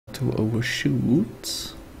to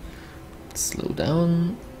overshoot. Slow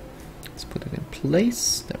down. Let's put it in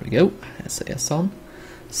place. There we go. SAS on.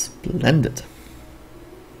 Splendid.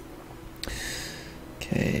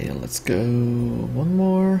 Okay, let's go one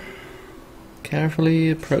more. Carefully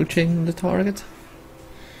approaching the target.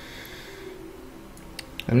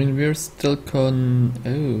 I mean, we're still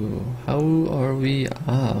oh, how are we?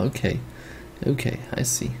 Ah, okay. Okay, I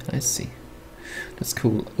see, I see. That's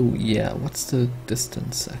cool. Oh yeah, what's the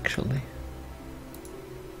distance actually?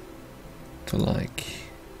 To like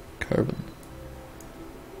Kerbal.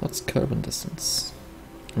 What's Kerbal distance?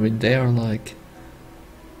 I mean, they are like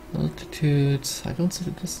altitude. I don't see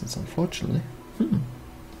the distance, unfortunately.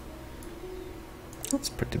 That's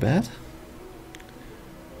pretty bad.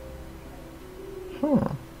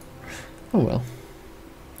 Huh. Oh well.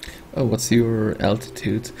 Oh, what's your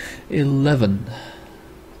altitude? 11.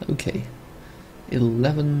 Okay.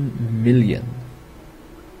 11 million.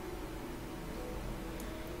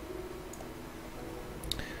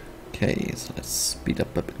 Okay, so let's speed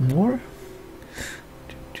up a bit more.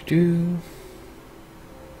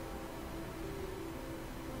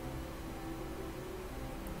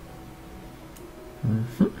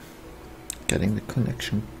 Getting the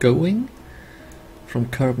connection going from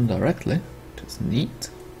Kerbal directly, which is neat.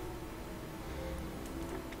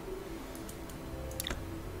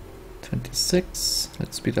 26,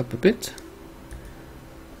 let's speed up a bit.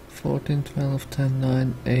 14, 12, 10,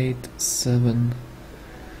 9, 8, 7,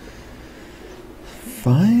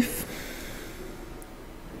 5.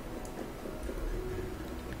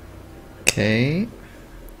 Okay.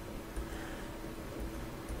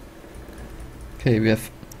 Okay, we have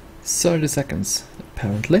 30 seconds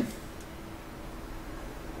apparently.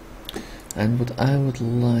 And what I would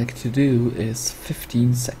like to do is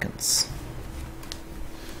 15 seconds.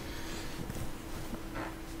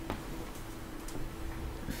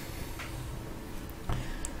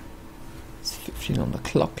 It's 15 on the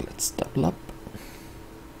clock, let's double up.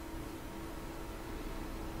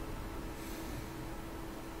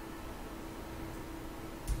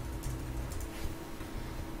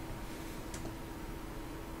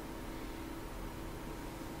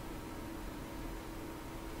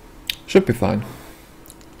 Should be fine.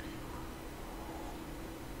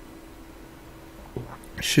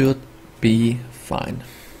 Should be fine.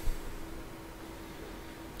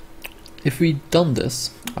 If we done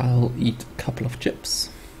this, I'll eat a couple of chips.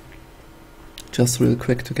 Just real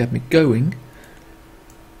quick to get me going.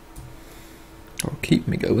 Or keep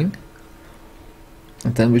me going.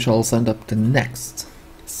 And then we shall send up the next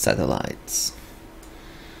satellites.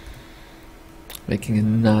 Making a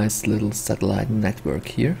nice little satellite network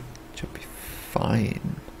here. Should be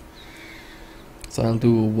fine. So I'll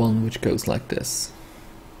do one which goes like this.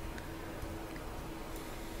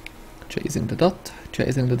 Chasing the dot,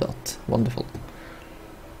 chasing the dot. Wonderful.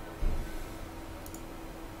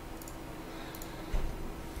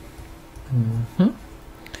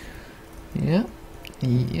 Yeah,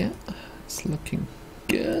 yeah, it's looking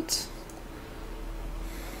good.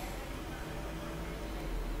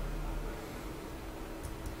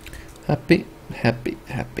 Happy, happy,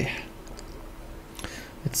 happy.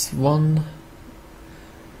 It's 1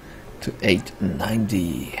 to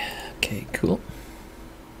 890. Okay, cool.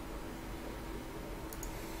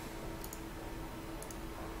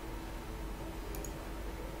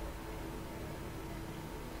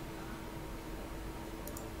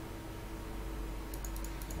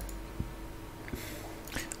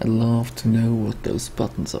 I'd love to know what those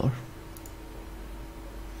buttons are.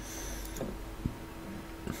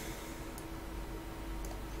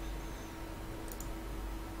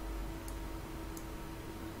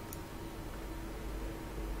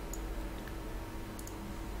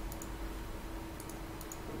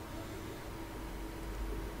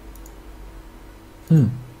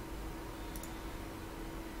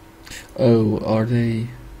 Oh, are they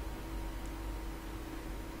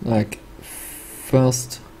like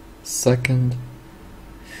first, second?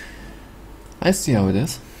 I see how it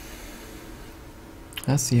is.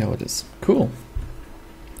 I see how it is. Cool.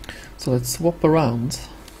 So let's swap around.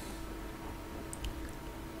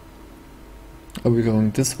 Are we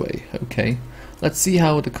going this way? Okay. Let's see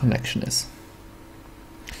how the connection is.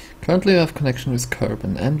 Currently we have connection with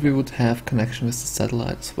Kerbal, and we would have connection with the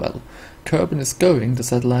satellite as well. Kerbal is going, the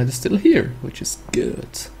satellite is still here, which is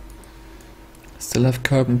good. Still have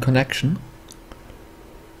Kerbal connection.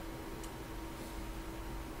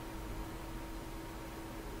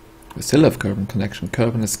 We still have Kerbal connection.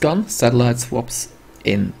 Kerbal is gone, satellite swaps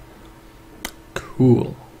in.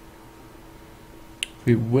 Cool.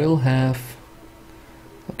 We will have...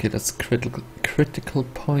 Okay, that's critical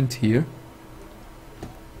point here.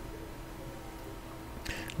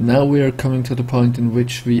 Now we are coming to the point in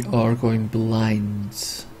which we are going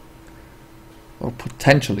blind. Or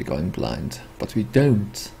potentially going blind, but we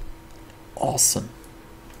don't. Awesome.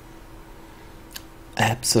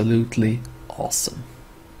 Absolutely awesome.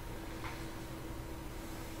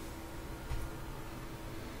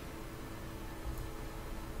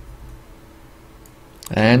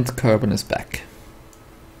 And Kerbal is back.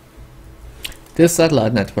 This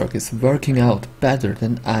satellite network is working out better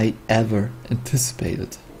than I ever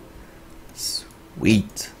anticipated.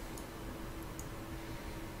 Sweet.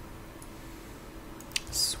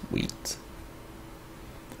 Sweet.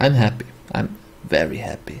 I'm happy. I'm very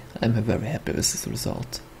happy. I'm very happy with this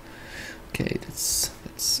result. Okay, that's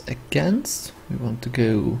against. We want to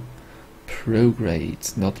go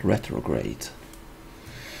prograde, not retrograde.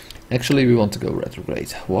 Actually, we want to go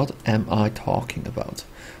retrograde. What am I talking about?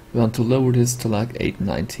 We want to lower this to like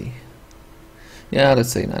 890. Yeah,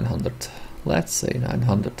 let's say 900. Let's say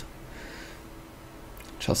 900.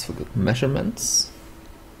 Just for good measurements.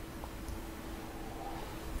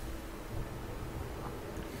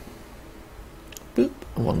 Boop.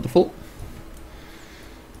 Wonderful.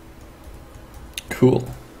 Cool.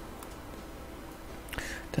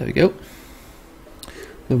 There we go.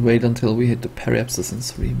 We'll wait until we hit the periapsis in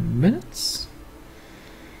 3 minutes.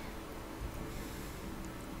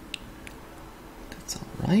 That's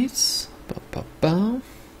alright. Ba-ba-ba.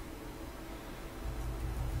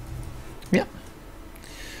 Yeah.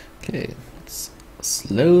 Okay, let's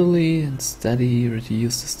slowly and steady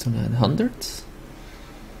reduce this to 900.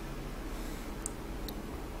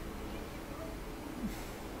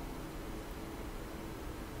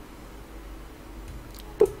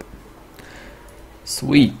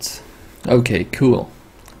 Sweet. Okay, cool.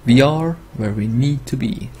 We are where we need to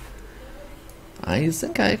be. I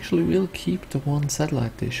think I actually will keep the one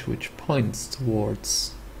satellite dish which points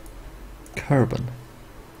towards Kerbal.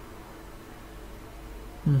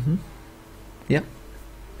 Yep.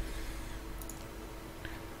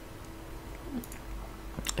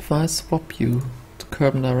 If I swap you to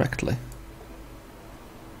Kerbal directly.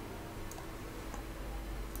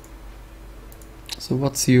 So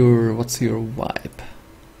what's your vibe?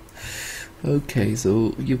 Okay,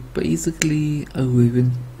 so you basically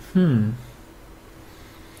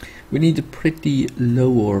we need a pretty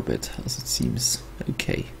low orbit, as it seems.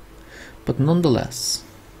 Okay, but nonetheless,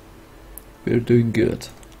 we're doing good.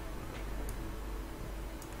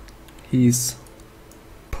 He's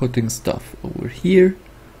putting stuff over here.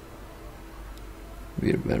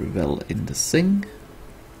 We're very well in the sync.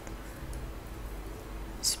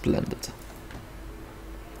 Splendid.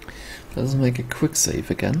 Let's make a quick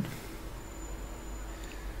save again.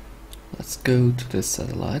 Let's go to this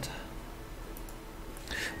satellite.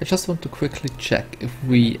 I just want to quickly check if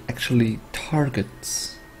we actually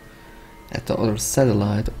target at the other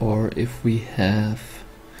satellite or if we have...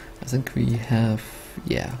 I think we have...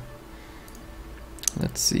 yeah.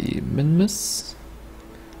 Let's see, Minmus.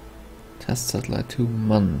 Test satellite to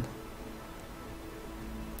MUN.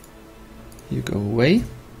 You go away.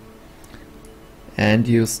 And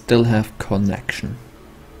you still have connection.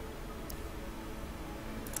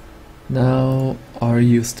 Now, are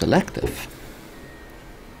you still active?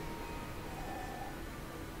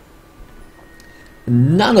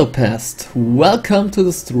 Nanopest, welcome to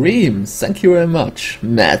the stream. Thank you very much.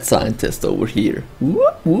 Mad scientist over here.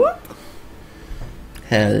 Whoop, whoop.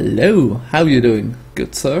 Hello, how are you doing?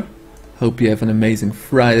 Good, sir. Hope you have an amazing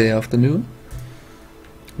Friday afternoon.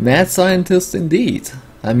 Mad scientist indeed.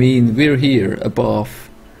 I mean, we're here above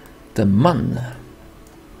the MUN,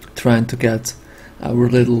 trying to get our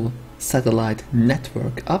little satellite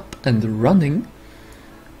network up and running,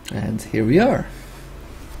 and here we are.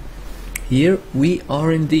 Here we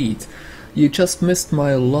are indeed. You just missed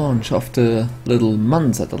my launch of the little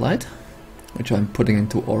MUN satellite, which I'm putting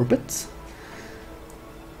into orbit,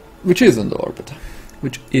 which is in the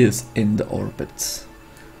orbit,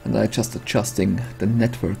 and I'm just adjusting the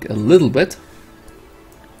network a little bit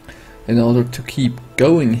in order to keep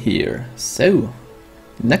going here. So,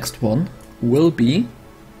 next one will be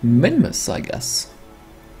Minmus, I guess.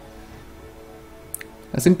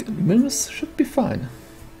 I think Minmus should be fine.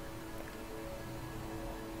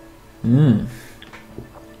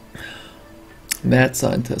 Mad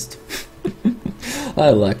scientist. I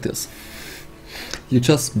like this. You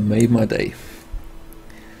just made my day.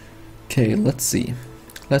 Okay, let's see.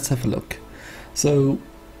 Let's have a look. So,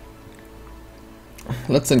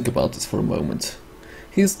 let's think about this for a moment.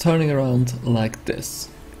 He's turning around like this.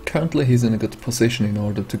 Currently he's in a good position in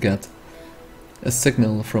order to get a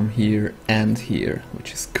signal from here and here,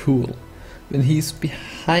 which is cool. When he's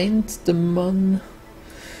behind the MUN,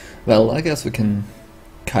 well, I guess we can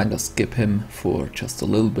kind of skip him for just a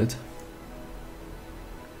little bit.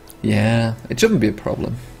 Yeah, it shouldn't be a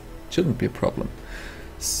problem. Shouldn't be a problem.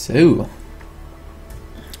 So,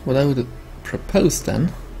 what I would propose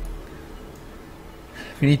then,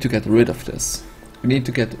 we need to get rid of this. We need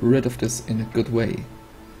to get rid of this in a good way.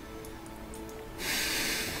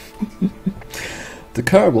 The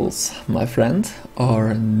Kerbals, my friend,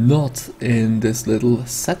 are not in this little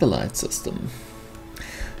satellite system.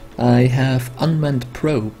 I have unmanned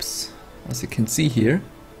probes, as you can see here.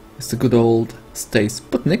 It's the good old Stay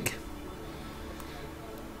Sputnik,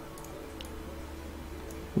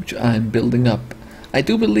 which I'm building up. I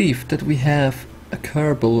do believe that we have a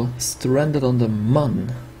Kerbal stranded on the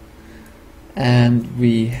Mun, and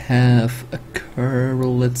we have a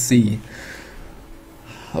Kerbal, let's see.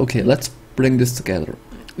 Okay, let's bring this together.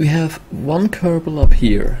 We have one Kerbal up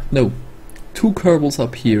here, no, two Kerbals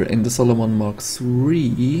up here in the Solomon Mark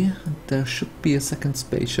III. There should be a second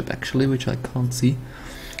spaceship actually, which I can't see.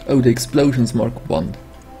 Oh, the Explosions Mark I.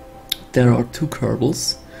 There are two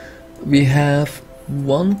Kerbals. We have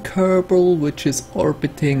one Kerbal which is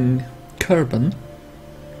orbiting Kerbin.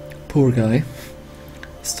 Poor guy.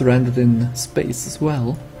 Stranded in space as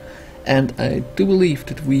well. And I do believe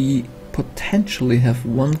that we potentially have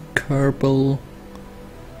one Kerbal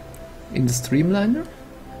in the Streamliner?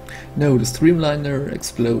 No, the Streamliner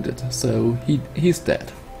exploded, so he's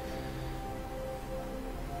dead.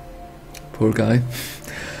 Poor guy.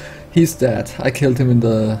 He's dead. I killed him in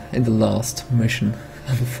the last mission,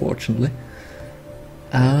 unfortunately.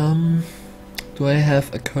 Do I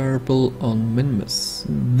have a Kerbal on Minmus?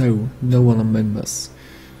 No, no one on Minmus.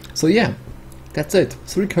 So yeah, that's it.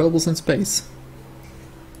 3 Kerbals in space.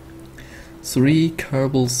 3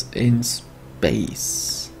 Kerbals in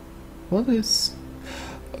space. What is...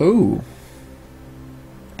 Oh!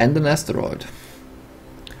 And an asteroid.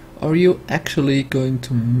 Are you actually going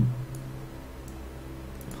to...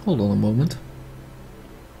 Hold on a moment.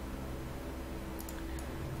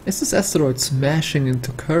 Is this asteroid smashing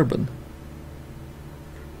into Kerbin?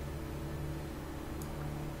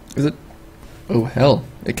 Is it? Oh hell,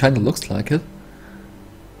 it kinda looks like it.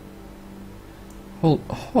 Hold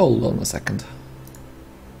on a second.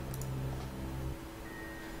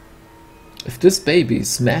 If this baby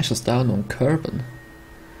smashes down on Kerbin,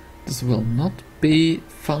 this will not be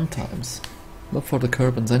fun times. Not for the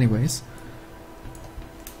Kerbins anyways.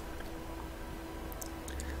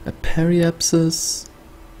 A periapsis,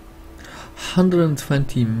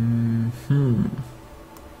 120.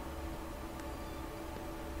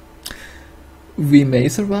 We may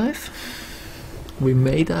survive. We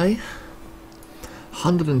may die.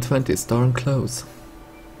 120 is darn close.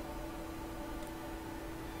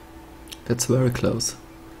 That's very close.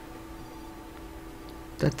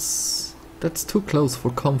 That's too close for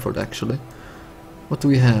comfort actually. What do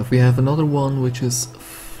we have? We have another one which is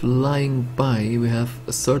flying by. We have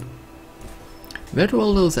a third. Where do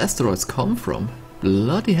all those asteroids come from?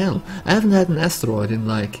 Bloody hell. I haven't had an asteroid in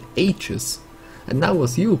like ages. And now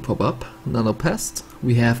as you pop up, Nanopest,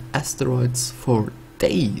 we have asteroids for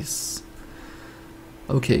days.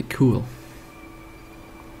 Okay, cool.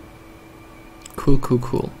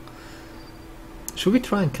 Cool. Should we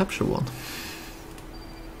try and capture one?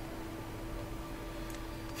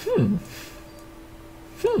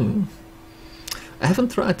 I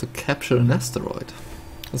haven't tried to capture an asteroid.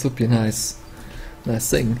 This would be a nice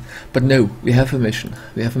thing. But no, we have a mission.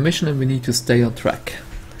 We have a mission and we need to stay on track.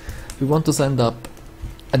 We want to send up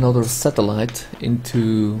another satellite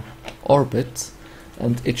into orbit,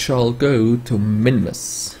 and it shall go to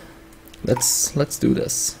Minmus. Let's do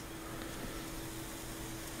this.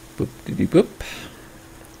 Boop diddy boop.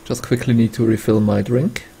 Just quickly need to refill my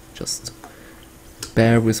drink. Just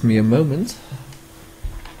bear with me a moment.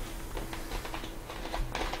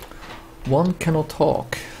 One cannot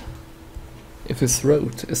talk if his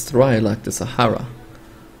throat is dry like the Sahara.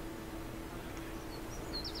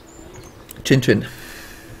 Chin chin.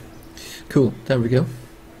 Cool, there we go.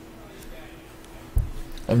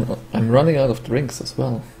 I'm running out of drinks as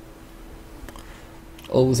well.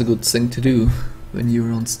 Always a good thing to do when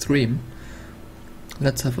you're on stream.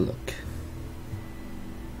 Let's have a look.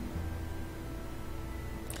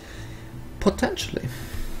 Potentially.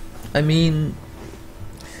 I mean,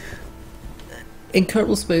 in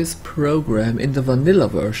Kerbal Space Program, in the vanilla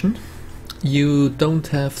version, you don't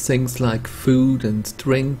have things like food and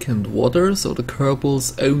drink and water, so the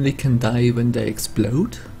Kerbals only can die when they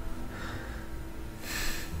explode.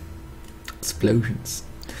 Explosions.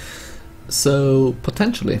 So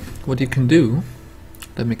potentially what you can do,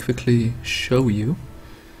 let me quickly show you,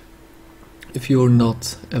 if you're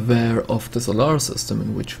not aware of the solar system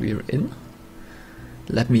in which we are in,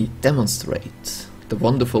 let me demonstrate the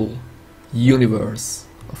wonderful universe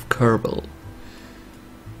of Kerbal.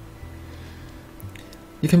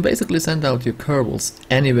 You can basically send out your Kerbals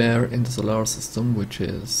anywhere in the solar system, which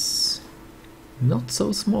is not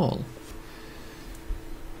so small.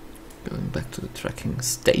 Going back to the tracking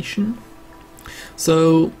station.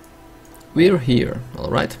 So we're here,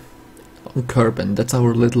 alright, on Kerbal. That's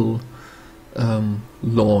our little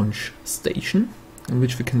launch station in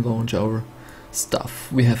which we can launch our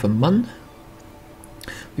stuff. We have a mun.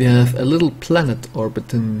 We have a little planet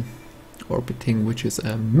orbiting which is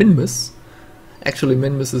a Minmus. Actually,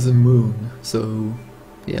 Minmus is a moon, so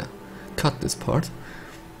yeah, cut this part.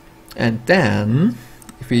 And then,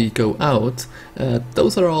 if we go out,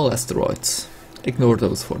 those are all asteroids. Ignore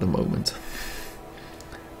those for the moment.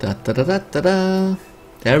 Da da da da da da.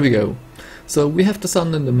 There we go. So we have the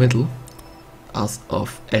sun in the middle, as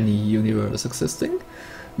of any universe existing.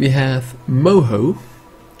 We have Moho,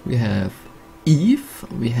 we have Eve,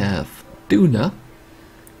 we have Duna,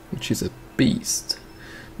 which is a beast.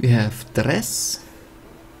 We have Dress,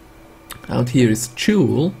 out here is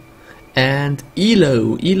Jewel, and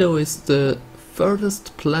Elo. Elo is the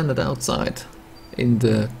furthest planet outside in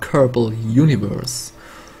the Kerbal universe.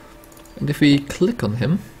 And if we click on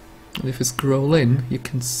him, and if we scroll in, you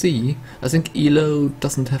can see, I think Elo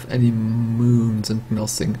doesn't have any moons and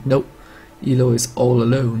nothing. Nope, Elo is all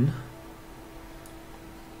alone.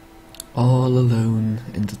 All alone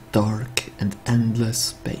in the dark and endless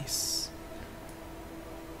space.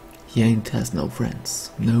 He ain't has no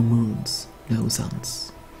friends, no moons, no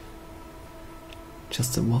suns.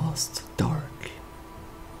 Just a vast dark.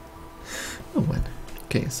 Oh man.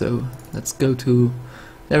 Okay, so let's go to...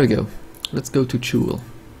 There we go. Let's go to Jewel.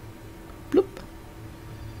 Bloop.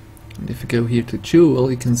 And if you go here to Jewel,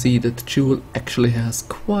 you can see that Jewel actually has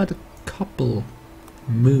quite a couple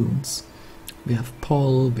moons. We have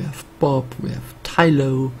Paul, we have Bob, we have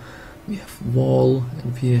Tylo, we have Wall,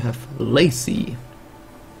 and we have Lacey.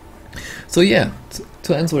 So yeah,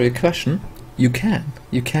 to answer your question, you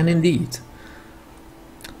can indeed.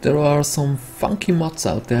 There are some funky mods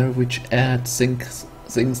out there which add things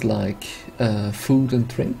like food and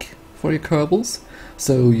drink for your Kerbals,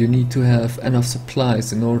 so you need to have enough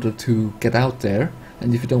supplies in order to get out there,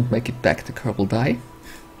 and if you don't make it back, the Kerbal die,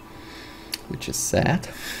 which is sad.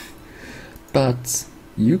 But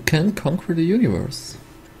you can conquer the universe.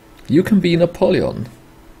 You can be Napoleon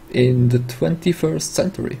in the 21st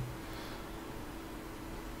century.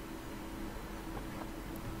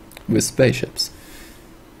 With spaceships.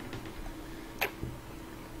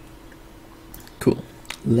 Cool.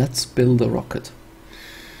 Let's build a rocket.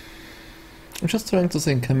 I'm just trying to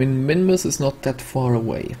think. I mean, Minmus is not that far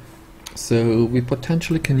away, so we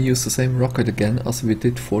potentially can use the same rocket again as we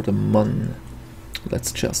did for the mun.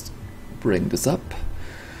 Let's just bring this up.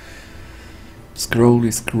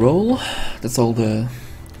 Scrolly scroll. That's all the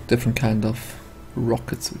different kind of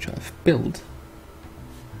rockets which I've built.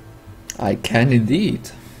 I can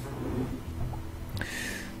indeed.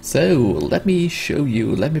 So, let me show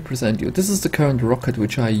you, let me present you. This is the current rocket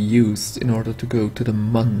which I used in order to go to the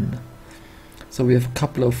mun. So we have a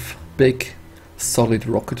couple of big solid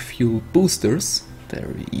rocket fuel boosters.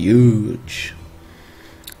 They're huge.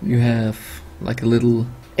 You have like a little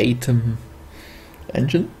atom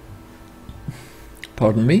engine.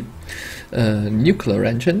 Pardon me. Nuclear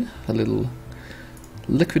engine, a little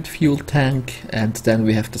liquid fuel tank, and then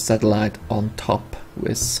we have the satellite on top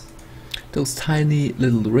with those tiny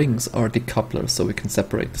little rings are decouplers, so we can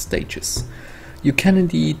separate the stages. You can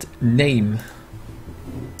indeed name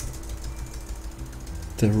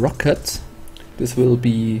the rocket. This will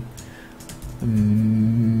be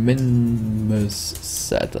Minmus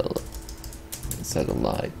satellite.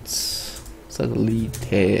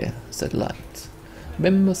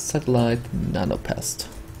 Minmus satellite nanopast.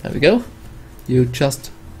 There we go. You just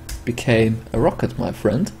became a rocket, my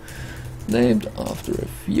friend. Named after a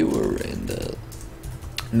viewer in the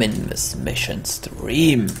Minmus mission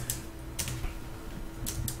stream.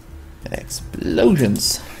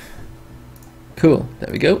 Explosions. Cool,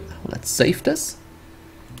 there we go. Let's save this.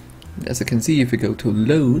 As you can see, if we go to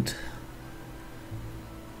load,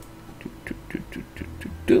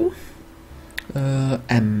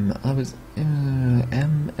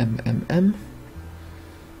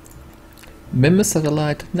 Minmus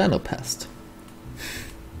satellite nanopast.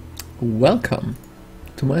 Welcome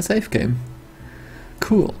to my save game.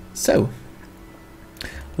 Cool, so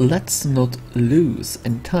let's not lose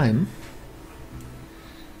any time.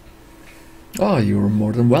 Oh, you're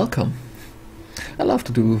more than welcome. I love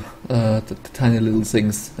to do the tiny little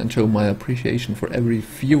things and show my appreciation for every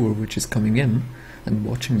viewer which is coming in and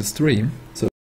watching the stream. So